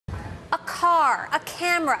car, a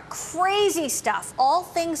camera, crazy stuff, all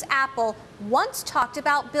things Apple once talked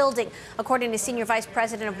about building, according to Senior Vice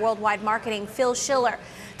President of Worldwide Marketing, Phil Schiller.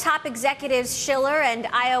 Top executives Schiller and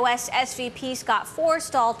iOS SVP Scott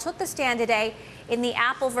Forstall took the stand today in the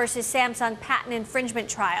Apple versus Samsung patent infringement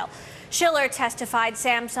trial. Schiller testified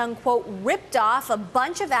Samsung, quote, ripped off a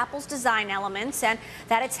bunch of Apple's design elements and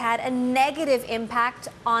that it's had a negative impact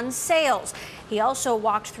on sales. He also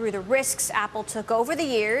walked through the risks Apple took over the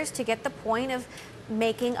years to get the point of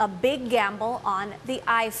making a big gamble on the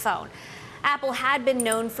iPhone. Apple had been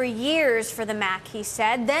known for years for the Mac, he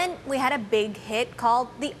said. Then we had a big hit called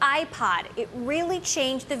the iPod. It really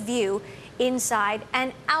changed the view inside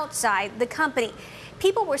and outside the company.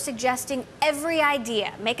 People were suggesting every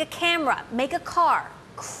idea, make a camera, make a car,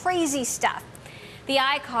 crazy stuff. The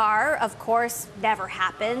iCar, of course, never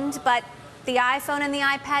happened, but the iPhone and the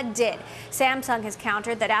iPad did. Samsung has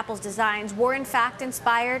countered that Apple's designs were in fact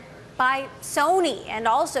inspired by Sony and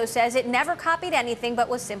also says it never copied anything but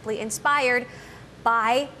was simply inspired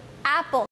by Apple.